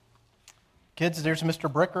Kids, there's Mr.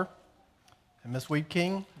 Bricker and Miss Weed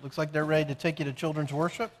King. Looks like they're ready to take you to children's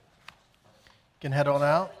worship. You can head on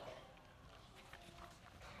out.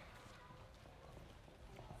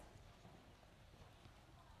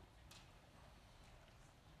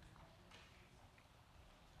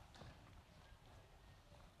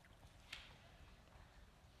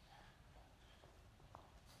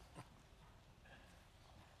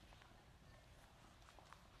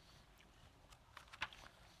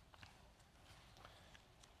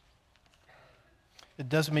 It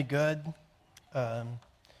does me good to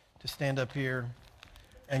stand up here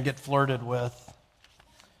and get flirted with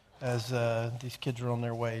as these kids are on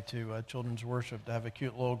their way to children's worship, to have a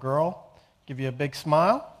cute little girl give you a big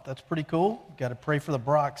smile. That's pretty cool. Got to pray for the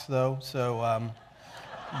Brocks, though. So,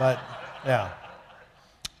 but yeah,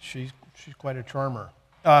 she's quite a charmer.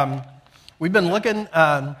 We've been looking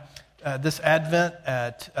this Advent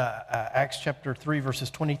at Acts chapter 3, verses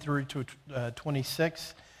 23 to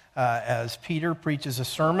 26. As Peter preaches a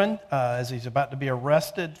sermon as he's about to be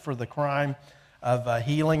arrested for the crime of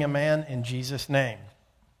healing a man in Jesus' name.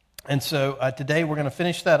 And so today we're going to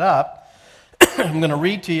finish that up. I'm going to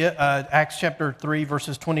read to you Acts chapter 3,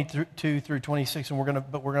 verses 22 through 26, and we're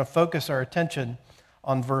going to focus our attention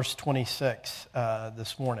on verse 26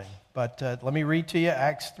 this morning. But let me read to you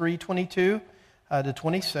Acts 3:22 to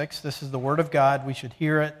 26. This is the Word of God. We should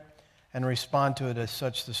hear it and respond to it as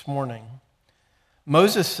such this morning.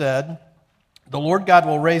 Moses said, "The Lord God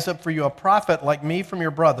will raise up for you a prophet like me from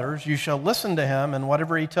your brothers. You shall listen to him and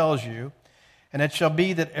whatever he tells you. And it shall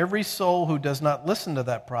be that every soul who does not listen to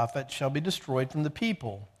that prophet shall be destroyed from the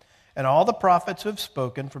people. And all the prophets who have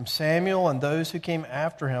spoken, from Samuel and those who came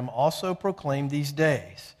after him, also proclaim these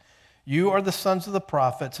days. You are the sons of the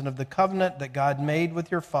prophets and of the covenant that God made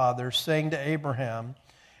with your fathers, saying to Abraham,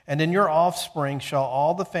 and in your offspring shall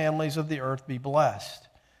all the families of the earth be blessed.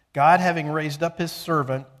 God, having raised up his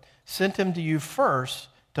servant, sent him to you first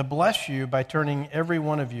to bless you by turning every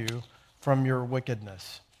one of you from your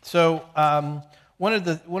wickedness." So one of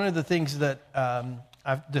the things that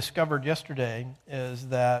I've discovered yesterday is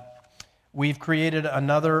that we've created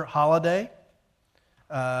another holiday.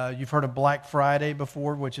 You've heard of Black Friday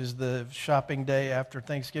before, which is the shopping day after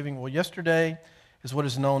Thanksgiving. Well, yesterday is what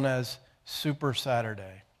is known as Super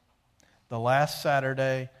Saturday, the last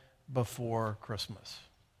Saturday before Christmas.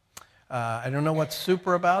 I don't know what's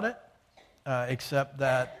super about it, except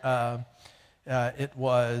that it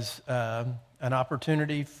was an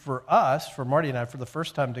opportunity for us, for Marty and I, for the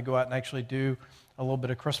first time to go out and actually do a little bit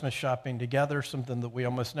of Christmas shopping together, something that we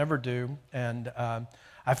almost never do. And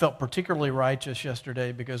I felt particularly righteous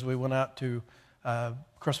yesterday because we went out to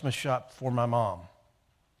Christmas shop for my mom.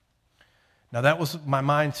 Now, that was my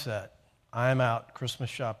mindset. I'm out Christmas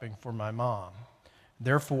shopping for my mom.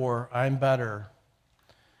 Therefore, I'm better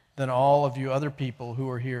than all of you other people who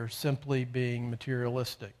are here simply being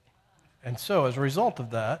materialistic. And so, as a result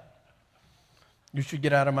of that, you should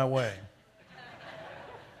get out of my way.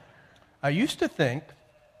 I used to think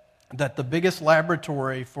that the biggest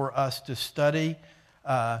laboratory for us to study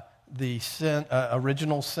the sin,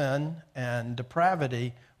 original sin and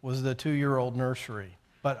depravity was the 2-year-old nursery.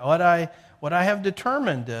 But what I have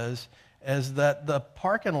determined is that the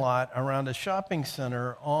parking lot around a shopping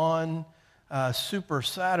center on Super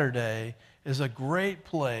Saturday is a great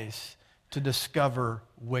place to discover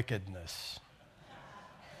wickedness.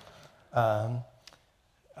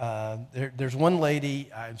 There's one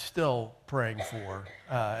lady I'm still praying for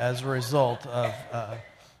as a result of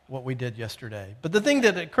what we did yesterday. But the thing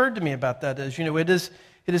that occurred to me about that is,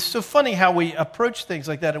 it is so funny how we approach things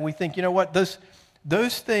like that, and we think, you know what,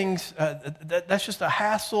 those things, that's just a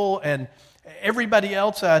hassle, and everybody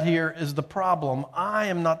else out here is the problem. I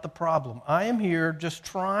am not the problem. I am here just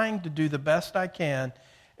trying to do the best I can.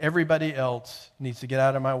 Everybody else needs to get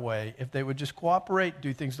out of my way. If they would just cooperate,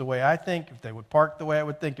 do things the way I think, if they would park the way I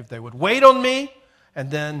would think, if they would wait on me, and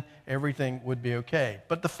then everything would be okay.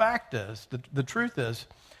 But the fact is, the truth is,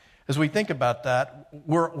 as we think about that,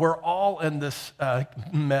 we're all in this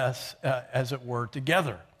mess, as it were,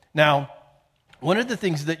 together. Now, one of the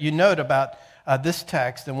things that you note about this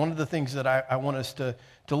text, and one of the things that I want us to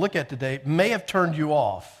look at today, may have turned you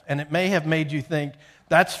off, and it may have made you think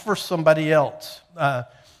that's for somebody else.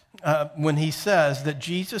 When he says that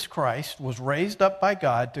Jesus Christ was raised up by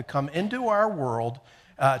God to come into our world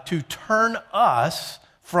to turn us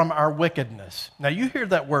from our wickedness. Now, you hear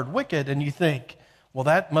that word wicked, and you think, well,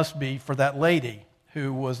 that must be for that lady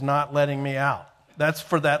who was not letting me out. That's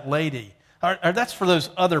for that lady. Or that's for those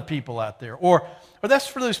other people out there. Or that's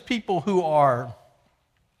for those people who are,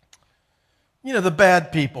 the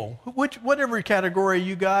bad people. Whatever category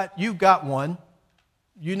you got one.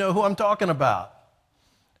 You know who I'm talking about.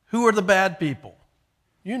 Who are the bad people?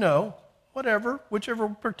 You know, whichever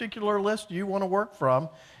particular list you want to work from,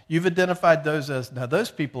 you've identified those as, now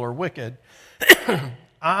those people are wicked.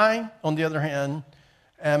 I, on the other hand,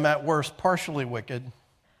 am at worst partially wicked,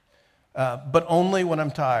 but only when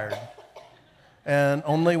I'm tired, and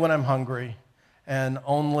only when I'm hungry, and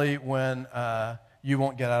only when you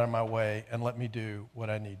won't get out of my way and let me do what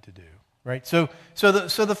I need to do. Right? So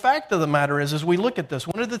the fact of the matter is, as we look at this,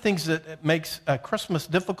 one of the things that makes Christmas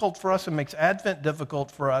difficult for us and makes Advent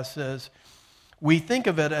difficult for us is we think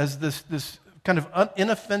of it as this kind of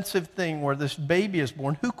inoffensive thing where this baby is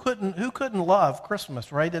born. Who couldn't love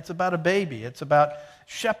Christmas, right? It's about a baby. It's about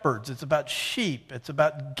shepherds. It's about sheep. It's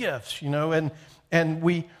about gifts, and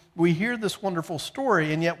we hear this wonderful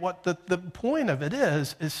story, and yet what the point of it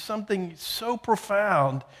is something so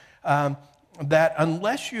profound that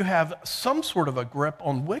unless you have some sort of a grip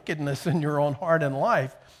on wickedness in your own heart and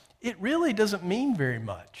life, it really doesn't mean very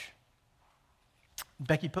much.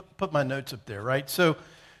 Becky, put my notes up there, right? So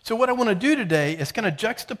what I want to do today is kind of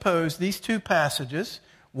juxtapose these two passages,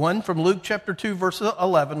 one from Luke chapter 2, verse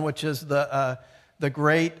 11, which is the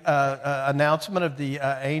great announcement of the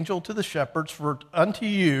angel to the shepherds, for unto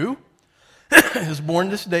you is born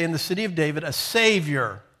this day in the city of David a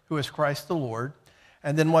Savior, who is Christ the Lord.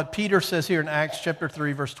 And then what Peter says here in Acts chapter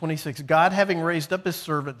 3, verse 26, God, having raised up his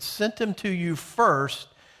servant, sent him to you first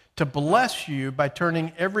to bless you by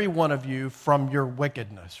turning every one of you from your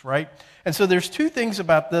wickedness, right? And so there's two things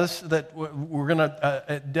about this that we're going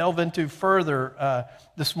to delve into further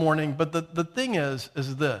this morning. But the thing is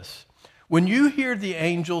this. When you hear the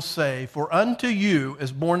angel say, for unto you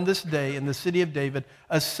is born this day in the city of David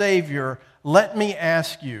a Savior, let me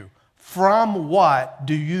ask you, from what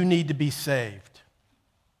do you need to be saved?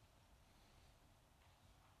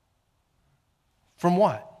 From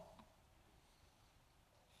what?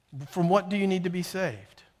 From what do you need to be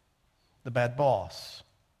saved? The bad boss,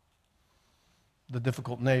 the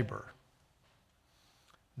difficult neighbor,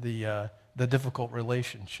 the difficult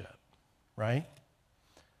relationship, right?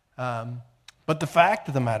 But the fact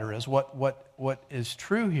of the matter is, what is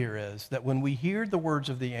true here is that when we hear the words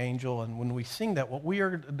of the angel and when we sing that, what we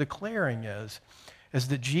are declaring is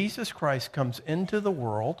that Jesus Christ comes into the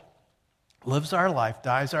world, lives our life,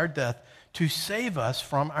 dies our death, to save us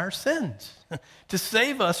from our sins, to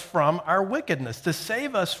save us from our wickedness, to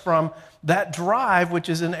save us from that drive which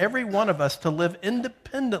is in every one of us to live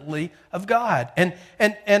independently of God. And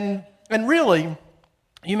really,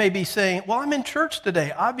 you may be saying, well, I'm in church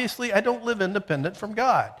today. Obviously, I don't live independent from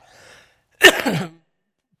God.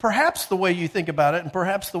 Perhaps the way you think about it, and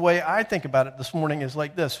perhaps the way I think about it this morning is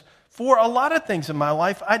like this. For a lot of things in my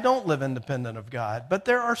life, I don't live independent of God. But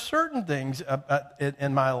there are certain things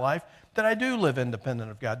in my life that I do live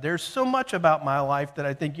independent of God. There's so much about my life that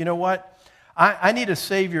I think, you know what? I need a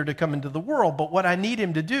Savior to come into the world, but what I need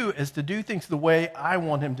him to do is to do things the way I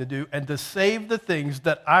want him to do and to save the things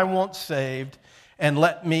that I want saved and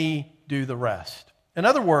let me do the rest. In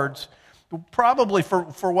other words, probably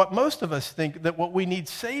for what most of us think that what we need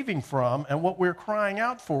saving from and what we're crying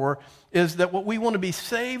out for is that what we want to be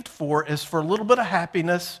saved for is for a little bit of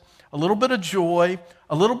happiness, a little bit of joy,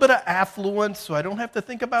 a little bit of affluence, so I don't have to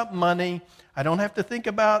think about money, I don't have to think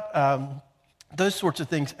about those sorts of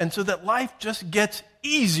things, and so that life just gets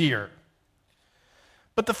easier.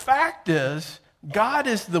 But the fact is, God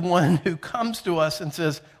is the one who comes to us and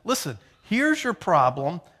says, listen, here's your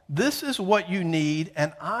problem, this is what you need,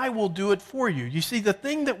 and I will do it for you. You see, the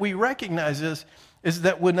thing that we recognize is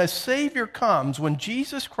that when a Savior comes, when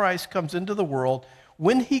Jesus Christ comes into the world,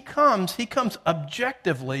 when he comes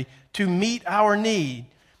objectively to meet our need.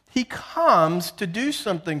 He comes to do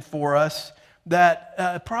something for us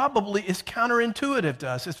that probably is counterintuitive to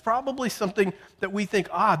us. It's probably something that we think,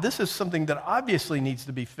 this is something that obviously needs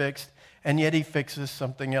to be fixed, and yet he fixes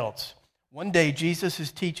something else. One day, Jesus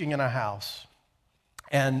is teaching in a house,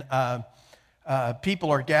 and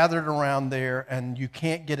people are gathered around there, and you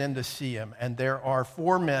can't get in to see him. And there are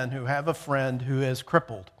 4 men who have a friend who is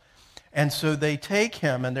crippled. And so they take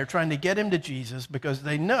him, and they're trying to get him to Jesus because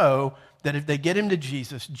they know that if they get him to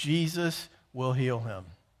Jesus, Jesus will heal him.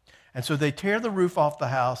 And so they tear the roof off the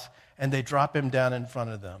house, and they drop him down in front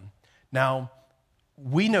of them. Now,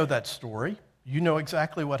 we know that story. You know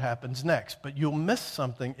exactly what happens next, but you'll miss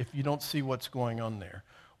something if you don't see what's going on there.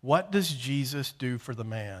 What does Jesus do for the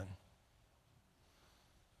man?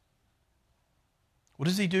 What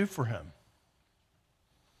does he do for him?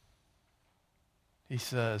 He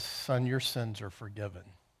says, son, your sins are forgiven.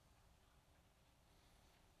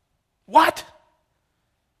 What?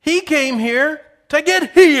 He came here to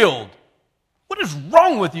get healed. What is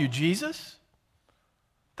wrong with you, Jesus?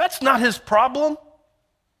 That's not his problem.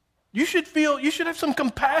 You should have some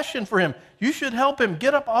compassion for him. You should help him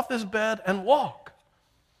get up off his bed and walk.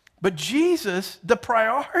 But Jesus, the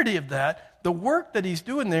priority of that, the work that he's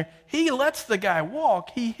doing there, he lets the guy walk.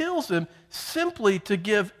 He heals him simply to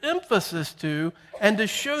give emphasis to and to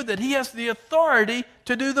show that he has the authority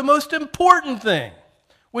to do the most important thing,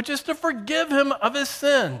 which is to forgive him of his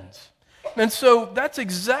sins. And so that's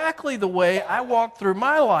exactly the way I walk through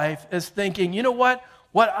my life, is thinking, you know what?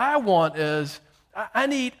 What I want is,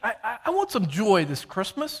 I want some joy this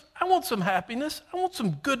Christmas. I want some happiness. I want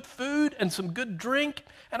some good food and some good drink,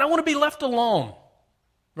 and I want to be left alone,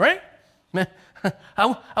 right?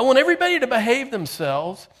 I want everybody to behave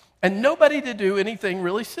themselves and nobody to do anything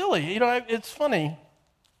really silly. You know, it's funny.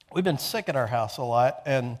 We've been sick at our house a lot,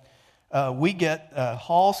 and we get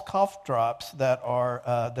Hall's cough drops that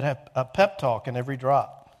have a pep talk in every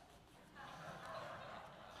drop.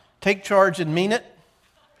 Take charge and mean it.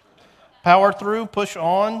 Power through, push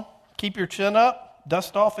on, keep your chin up,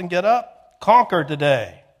 dust off and get up. Conquer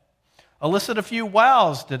today. Elicit a few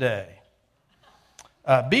wows today.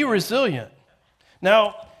 Be resilient.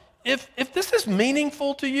 Now, if this is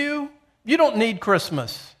meaningful to you, you don't need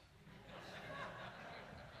Christmas.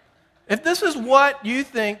 If this is what you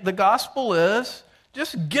think the gospel is,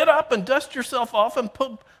 just get up and dust yourself off and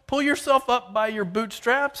pull yourself up by your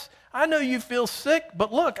bootstraps. I know you feel sick,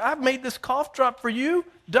 but look, I've made this cough drop for you.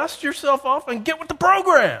 Dust yourself off and get with the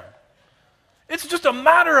program. It's just a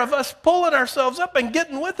matter of us pulling ourselves up and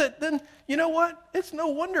getting with it. Then, you know what? It's no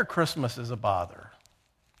wonder Christmas is a bother.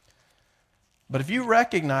 But if you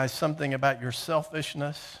recognize something about your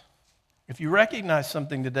selfishness, if you recognize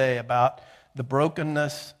something today about the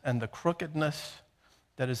brokenness and the crookedness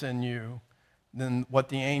that is in you, then what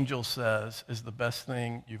the angel says is the best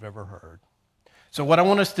thing you've ever heard. So what I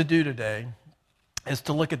want us to do today is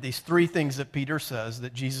to look at these three things that Peter says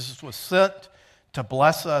that Jesus was sent to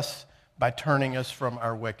bless us by turning us from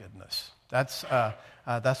our wickedness. That's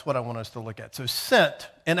what I want us to look at. So sent.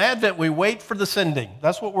 In Advent, we wait for the sending.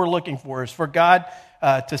 That's what we're looking for, is for God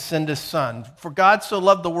to send his Son. For God so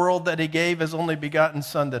loved the world that he gave his only begotten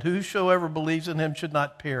Son, that whosoever believes in him should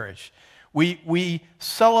not perish. We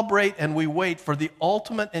celebrate and we wait for the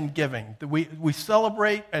ultimate in giving. We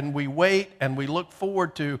celebrate and we wait and we look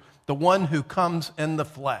forward to the one who comes in the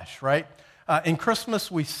flesh, right? In Christmas,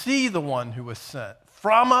 we see the one who was sent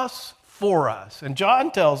from us, for us. And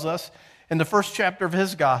John tells us in the first chapter of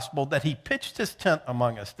his gospel that he pitched his tent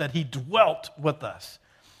among us, that he dwelt with us.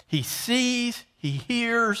 He sees, he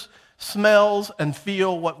hears, smells, and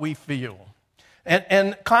feels what we feel.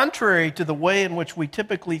 And contrary to the way in which we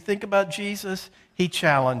typically think about Jesus, he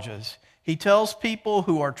challenges. He tells people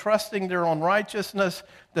who are trusting their own righteousness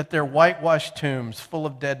that they're whitewashed tombs full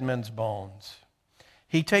of dead men's bones.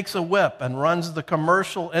 He takes a whip and runs the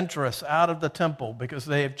commercial interests out of the temple because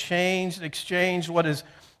they have exchanged what is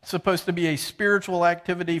supposed to be a spiritual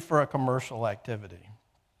activity for a commercial activity.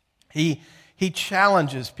 He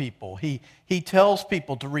challenges people. He tells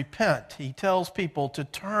people to repent. He tells people to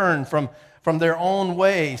turn from their own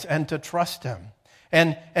ways and to trust him.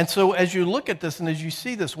 And so as you look at this and as you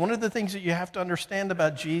see this, one of the things that you have to understand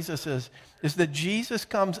about Jesus is that Jesus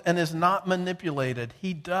comes and is not manipulated.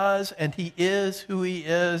 He does, and he is who he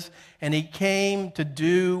is, and he came to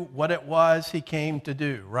do what it was he came to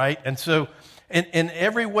do, right? And so in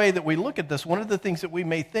every way that we look at this, one of the things that we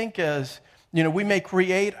may think is, you know, we may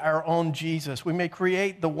create our own Jesus. We may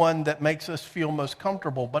create the one that makes us feel most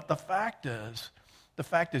comfortable, but the fact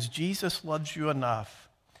is Jesus loves you enough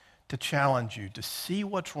to challenge you, to see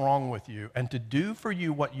what's wrong with you, and to do for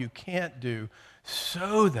you what you can't do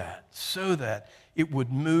so that it would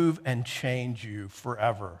move and change you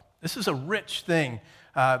forever. This is a rich thing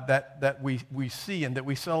that we see and that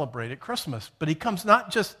we celebrate at Christmas. But he comes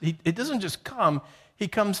it doesn't just come, he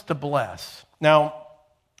comes to bless. Now,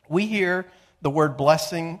 we hear the word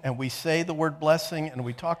blessing, and we say the word blessing, and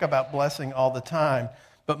we talk about blessing all the time.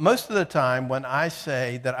 But most of the time, when I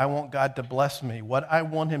say that I want God to bless me, what I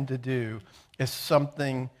want him to do is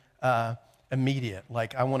something immediate.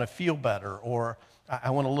 Like I want to feel better, or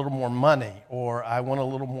I want a little more money, or I want a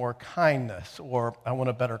little more kindness, or I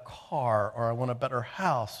want a better car, or I want a better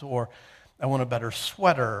house, or I want a better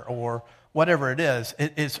sweater, or whatever it is.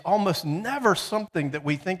 It's almost never something that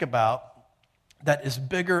we think about that is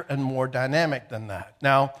bigger and more dynamic than that.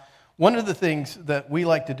 Now, one of the things that we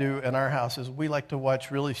like to do in our house is we like to watch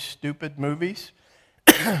really stupid movies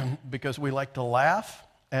because we like to laugh.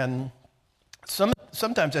 And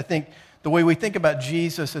sometimes I think the way we think about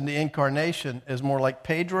Jesus and the incarnation is more like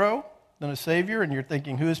Pedro than a savior. And you're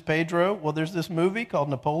thinking, who is Pedro? Well, there's this movie called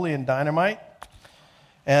Napoleon Dynamite.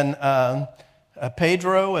 And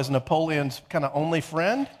Pedro as Napoleon's kind of only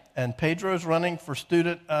friend, and Pedro's running for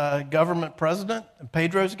student government president. And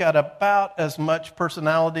Pedro's got about as much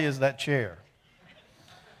personality as that chair.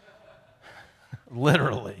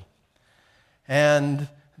 Literally. And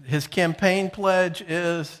his campaign pledge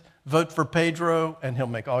is vote for Pedro and he'll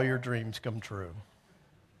make all your dreams come true.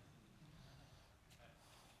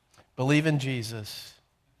 Believe in Jesus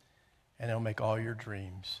and he'll make all your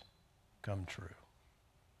dreams come true.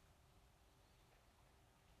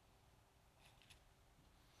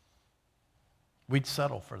 We'd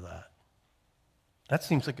settle for that. That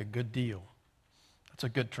seems like a good deal. That's a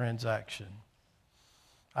good transaction.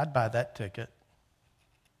 I'd buy that ticket,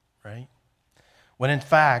 right? When in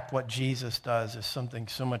fact, what Jesus does is something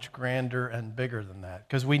so much grander and bigger than that.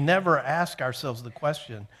 Because we never ask ourselves the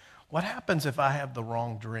question, what happens if I have the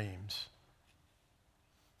wrong dreams?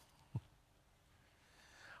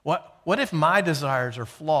 What if my desires are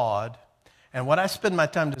flawed and what I spend my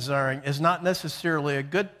time desiring is not necessarily a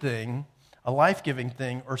good thing, a life-giving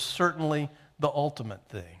thing, or certainly the ultimate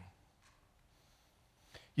thing?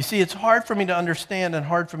 You see, it's hard for me to understand and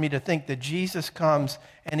hard for me to think that Jesus comes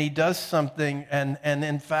and he does something and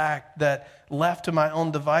in fact that left to my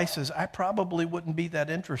own devices, I probably wouldn't be that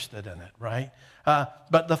interested in it, right?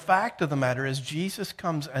 But the fact of the matter is Jesus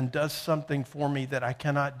comes and does something for me that I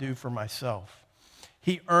cannot do for myself.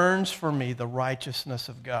 He earns for me the righteousness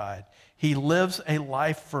of God. He lives a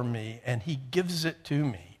life for me and he gives it to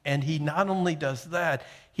me. And he not only does that,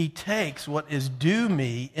 he takes what is due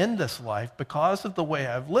me in this life because of the way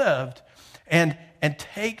I've lived and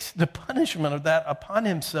takes the punishment of that upon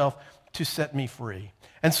himself to set me free.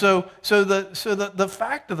 And so the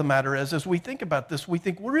fact of the matter is, as we think about this, we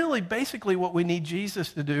think really basically what we need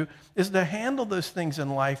Jesus to do is to handle those things in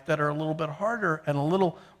life that are a little bit harder and a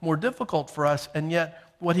little more difficult for us. And yet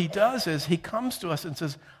what he does is he comes to us and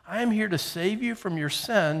says, I am here to save you from your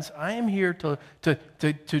sins. I am here to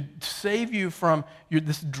save you from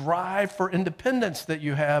this drive for independence that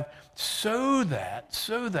you have so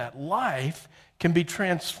that life can be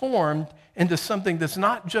transformed into something that's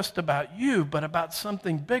not just about you, but about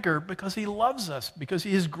something bigger because he loves us, because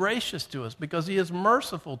he is gracious to us, because he is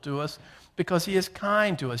merciful to us, because he is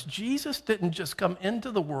kind to us. Jesus didn't just come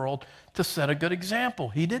into the world to set a good example.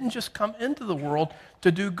 He didn't just come into the world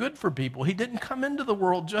to do good for people. He didn't come into the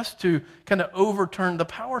world just to kind of overturn the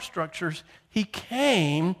power structures. He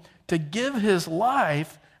came to give his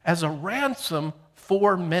life as a ransom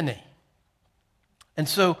for many. And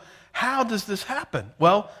so how does this happen?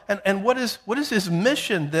 Well, and what is his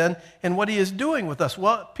mission then and what he is doing with us?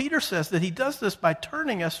 Well, Peter says that he does this by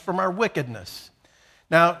turning us from our wickedness.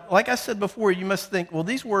 Now, like I said before, you must think, well,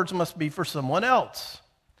 these words must be for someone else.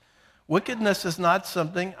 Wickedness is not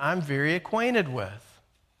something I'm very acquainted with,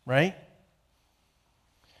 right?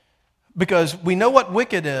 Because we know what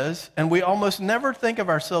wicked is, and we almost never think of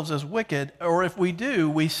ourselves as wicked, or if we do,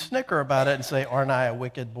 we snicker about it and say, aren't I a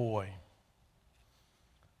wicked boy?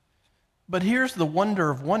 But here's the wonder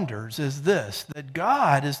of wonders is this, that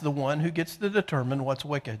God is the one who gets to determine what's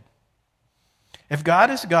wicked. If God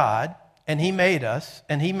is God, and he made us,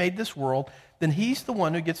 and he made this world, then he's the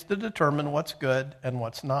one who gets to determine what's good and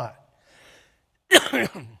what's not.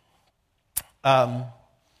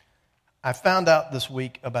 I found out this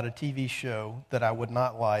week about a TV show that I would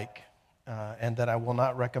not like and that I will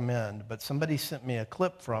not recommend, but somebody sent me a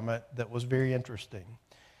clip from it that was very interesting.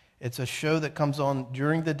 It's a show that comes on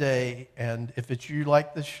during the day, and if it's you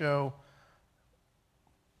like this show,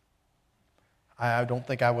 I don't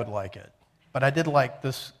think I would like it. But I did like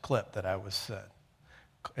this clip that I was sent.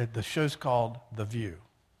 The show's called The View.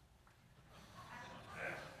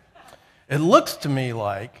 It looks to me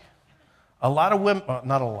like a lot of women,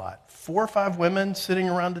 not a lot, 4 or 5 women sitting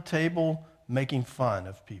around a table making fun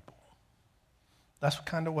of people. That's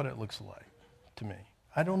kind of what it looks like to me.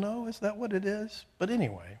 I don't know, is that what it is? But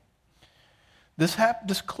anyway,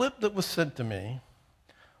 this clip that was sent to me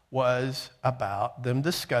was about them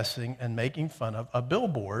discussing and making fun of a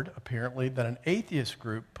billboard, apparently, that an atheist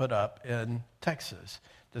group put up in Texas.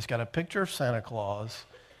 That's got a picture of Santa Claus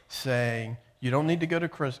saying, you don't need to go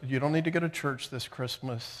to church this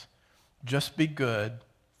Christmas. Just be good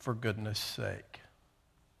for goodness sake.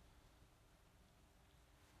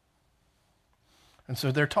 And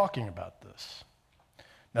so they're talking about this.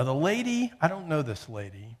 Now the lady, I don't know this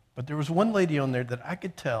lady, but there was one lady on there that I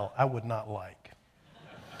could tell I would not like.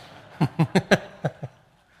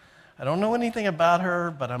 I don't know anything about her,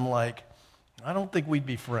 but I'm like, I don't think we'd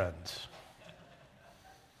be friends.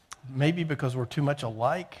 Maybe because we're too much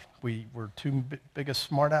alike. We're too big of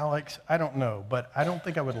smart alecks. I don't know, but I don't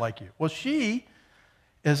think I would like you. Well, she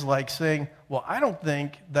is like saying, well, I don't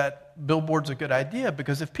think that billboard's a good idea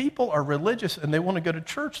because if people are religious and they want to go to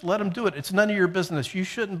church, let them do it. It's none of your business. You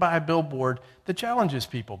shouldn't buy a billboard that challenges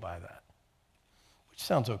people by that, which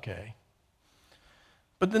sounds okay.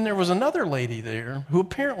 But then there was another lady there who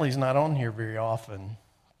apparently is not on here very often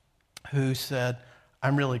who said,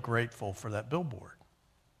 I'm really grateful for that billboard.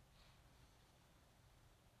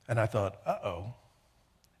 And I thought, uh-oh.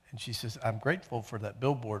 And she says, I'm grateful for that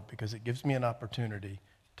billboard because it gives me an opportunity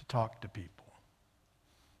to talk to people.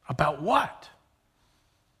 About what?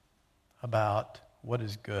 About what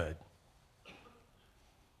is good.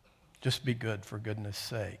 Just be good for goodness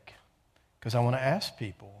sake. Because I want to ask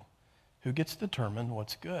people, who gets to determine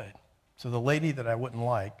what's good? So the lady that I wouldn't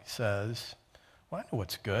like says, well, I know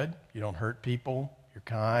what's good. You don't hurt people. You're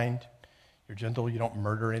kind. You're gentle. You don't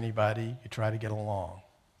murder anybody. You try to get along.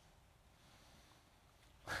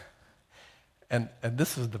 And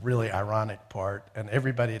this is the really ironic part, and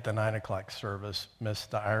everybody at the 9 o'clock service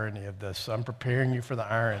missed the irony of this, so I'm preparing you for the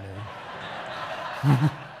irony,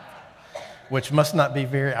 which must not be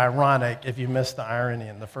very ironic if you missed the irony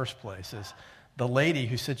in the first place, is the lady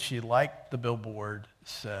who said she liked the billboard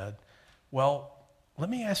said, well, let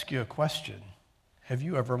me ask you a question. Have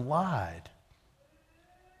you ever lied?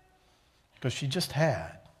 Because she just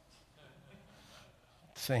had,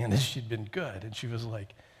 saying that she'd been good, and she was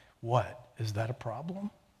like, what? Is that a problem?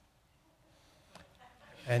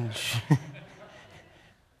 And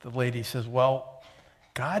the lady says, well,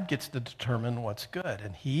 God gets to determine what's good,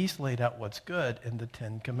 and he's laid out what's good in the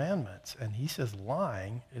 10 Commandments, and he says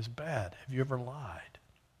lying is bad. Have you ever lied?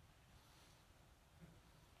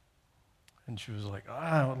 And she was like,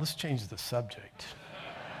 let's change the subject.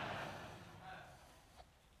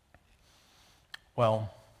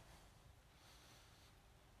 Well,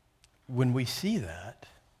 when we see that,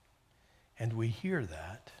 and we hear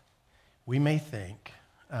that, we may think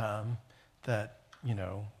that,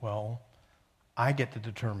 well, I get to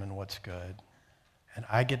determine what's good, and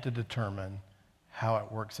I get to determine how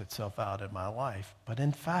it works itself out in my life. But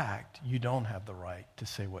in fact, you don't have the right to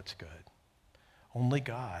say what's good. Only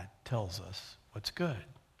God tells us what's good.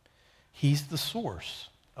 He's the source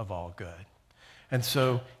of all good. And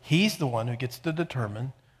so he's the one who gets to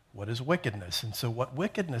determine what is wickedness. And so what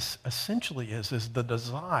wickedness essentially is the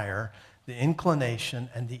desire, the inclination,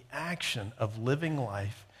 and the action of living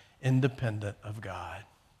life independent of God.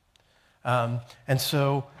 And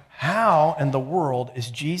so how in the world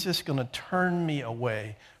is Jesus going to turn me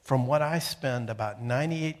away from what I spend about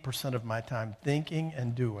 98% of my time thinking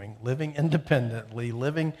and doing, living independently,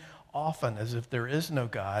 living often as if there is no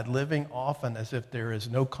God, living often as if there is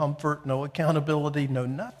no comfort, no accountability, no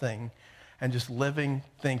nothing, and just living,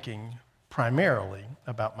 thinking primarily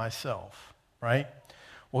about myself, right?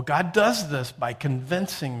 Well, God does this by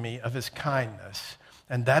convincing me of his kindness,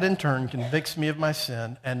 and that in turn convicts me of my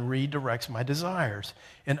sin and redirects my desires.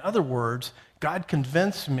 In other words, God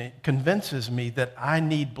convinces me that I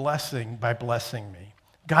need blessing by blessing me.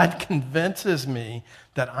 God convinces me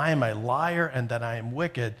that I am a liar and that I am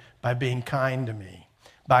wicked by being kind to me,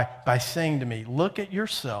 by saying to me, look at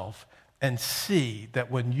yourself and see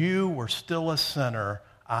that when you were still a sinner,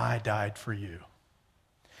 I died for you.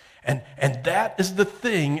 And that is the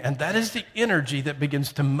thing, and that is the energy that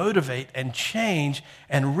begins to motivate and change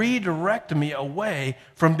and redirect me away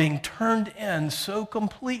from being turned in so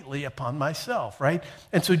completely upon myself, right?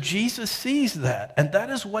 And so Jesus sees that, and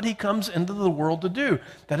that is what he comes into the world to do.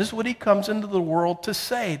 That is what he comes into the world to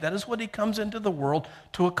say. That is what he comes into the world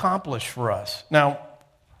to accomplish for us. Now,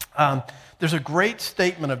 there's a great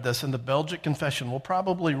statement of this in the Belgic Confession. We'll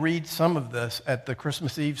probably read some of this at the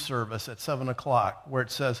Christmas Eve service at 7 o'clock, where it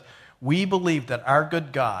says, we believe that our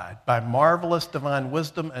good God, by marvelous divine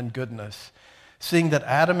wisdom and goodness, seeing that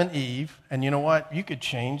Adam and Eve, and you know what? You could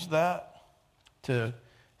change that to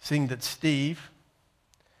seeing that Steve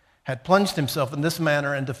had plunged himself in this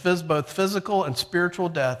manner into both physical and spiritual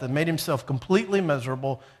death and made himself completely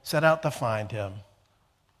miserable, set out to find him.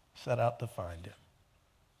 Set out to find him.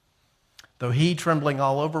 Though he, trembling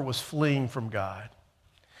all over, was fleeing from God.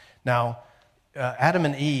 Now, Adam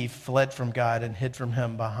and Eve fled from God and hid from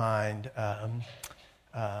him behind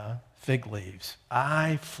fig leaves.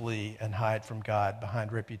 I flee and hide from God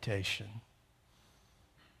behind reputation,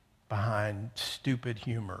 behind stupid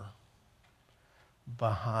humor,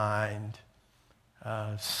 behind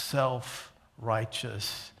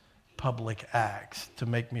self-righteous public acts to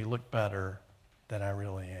make me look better than I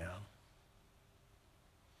really am.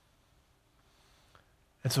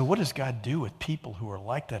 And so what does God do with people who are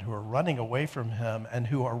like that, who are running away from him, and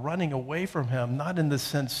who are running away from him not in the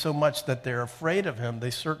sense so much that they're afraid of him,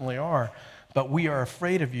 they certainly are, But we are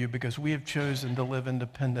afraid of you because we have chosen to live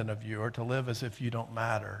independent of you, or to live as if you don't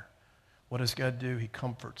matter. What does God do? He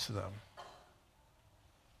comforts them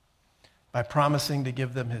by promising to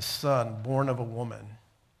give them his son, born of a woman,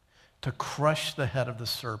 to crush the head of the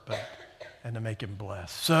serpent and to make him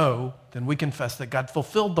blessed. So then we confess that God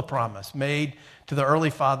fulfilled the promise made to the early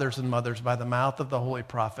fathers and mothers by the mouth of the holy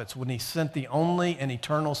prophets when he sent the only and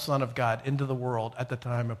eternal Son of God into the world at the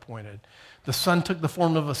time appointed. The Son took the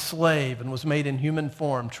form of a slave and was made in human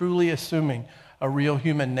form, truly assuming a real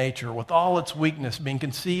human nature, with all its weakness, being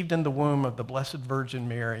conceived in the womb of the Blessed Virgin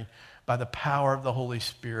Mary by the power of the Holy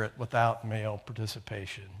Spirit without male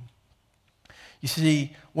participation. You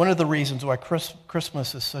see, one of the reasons why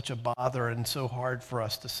Christmas is such a bother and so hard for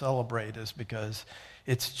us to celebrate is because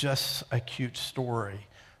it's just a cute story.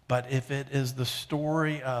 But if it is the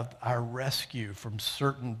story of our rescue from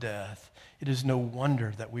certain death, it is no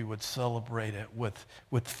wonder that we would celebrate it with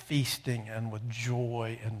feasting and with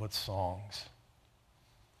joy and with songs.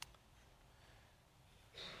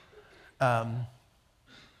 About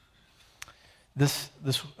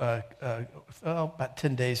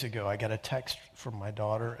 10 days ago, I got a text from my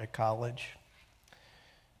daughter at college.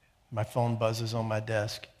 My phone buzzes on my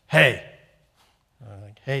desk. Hey! I'm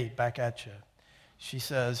like, hey, back at you. She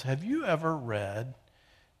says, have you ever read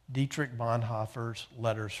Dietrich Bonhoeffer's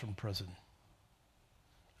Letters from Prison?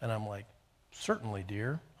 And I'm like, certainly,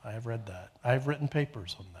 dear. I have read that. I have written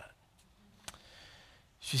papers on that.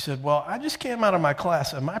 She said, well, I just came out of my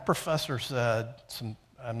class, and my professor said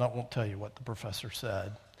I won't tell you what the professor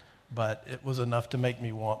said, but it was enough to make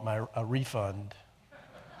me want a refund.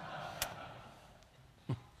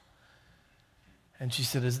 And she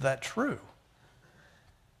said, is that true?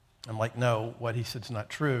 I'm like, no, what he said is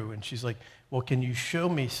not true. And she's like, well, can you show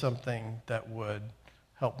me something that would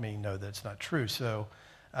help me know that it's not true? So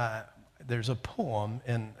there's a poem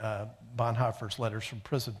in Bonhoeffer's Letters from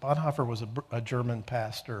Prison. Bonhoeffer was a German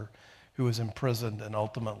pastor who was imprisoned and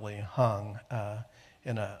ultimately hung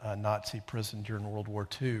in a Nazi prison during World War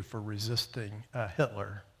II for resisting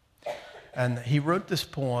Hitler. And he wrote this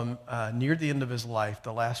poem near the end of his life,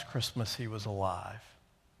 the last Christmas he was alive.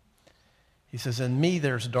 He says, in me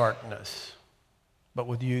there's darkness, but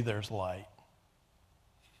with you there's light.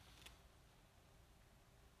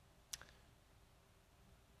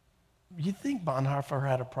 You think Bonhoeffer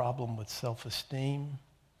had a problem with self-esteem,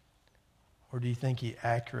 or do you think he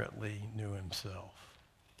accurately knew himself?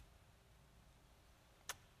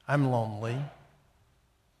 I'm lonely,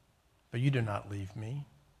 but you do not leave me.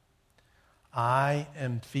 I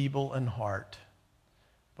am feeble in heart,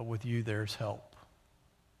 but with you there's help.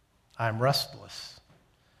 I'm restless,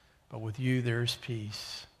 but with you there's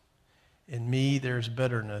peace. In me there's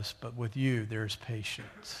bitterness, but with you there's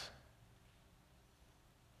patience.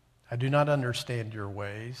 I do not understand your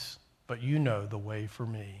ways, but you know the way for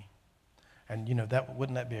me. And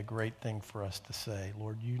wouldn't that be a great thing for us to say?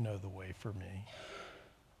 Lord, you know the way for me.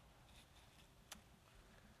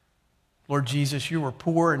 Lord Jesus, you were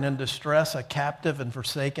poor and in distress, a captive and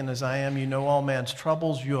forsaken as I am. You know all man's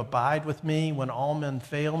troubles. You abide with me. When all men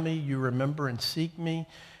fail me, you remember and seek me.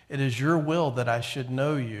 It is your will that I should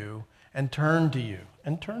know you and turn to you.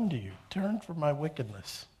 Turn from my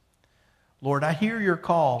wickedness. Lord, I hear your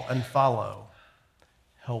call and follow.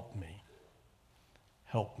 Help me.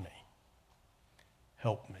 Help me.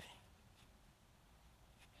 Help me.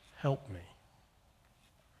 Help me.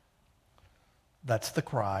 That's the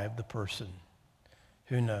cry of the person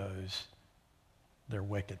who knows their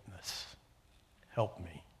wickedness. Help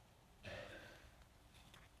me.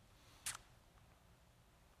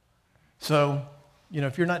 So,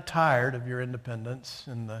 if you're not tired of your independence,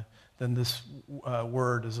 then this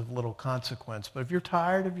word is of little consequence. But if you're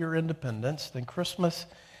tired of your independence, then Christmas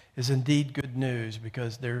is indeed good news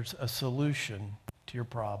because there's a solution to your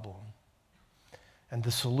problem. And the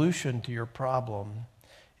solution to your problem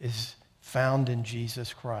is found in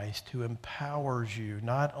Jesus Christ, who empowers you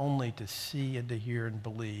not only to see and to hear and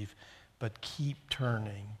believe, but keep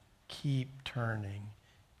turning, keep turning,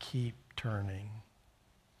 keep turning.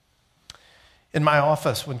 In my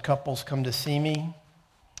office, when couples come to see me,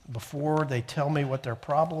 before they tell me what their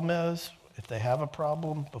problem is, if they have a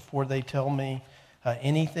problem, before they tell me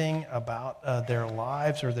anything about their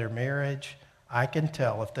lives or their marriage, I can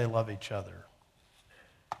tell if they love each other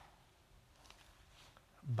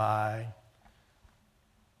by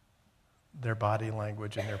their body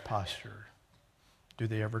language and their posture. Do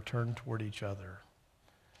they ever turn toward each other?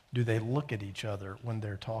 Do they look at each other when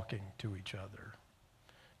they're talking to each other?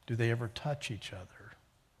 Do they ever touch each other?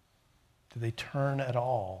 Do they turn at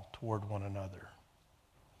all toward one another?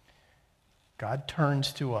 God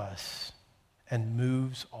turns to us and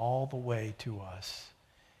moves all the way to us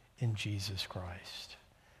in Jesus Christ.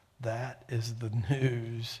 That is the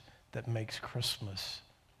news that makes Christmas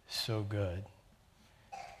so good.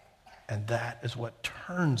 And that is what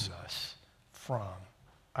turns us from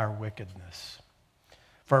our wickedness.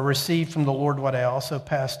 For I received from the Lord what I also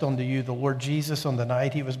passed on to you. The Lord Jesus, on the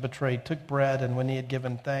night he was betrayed, took bread, and when he had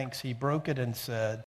given thanks, he broke it and said,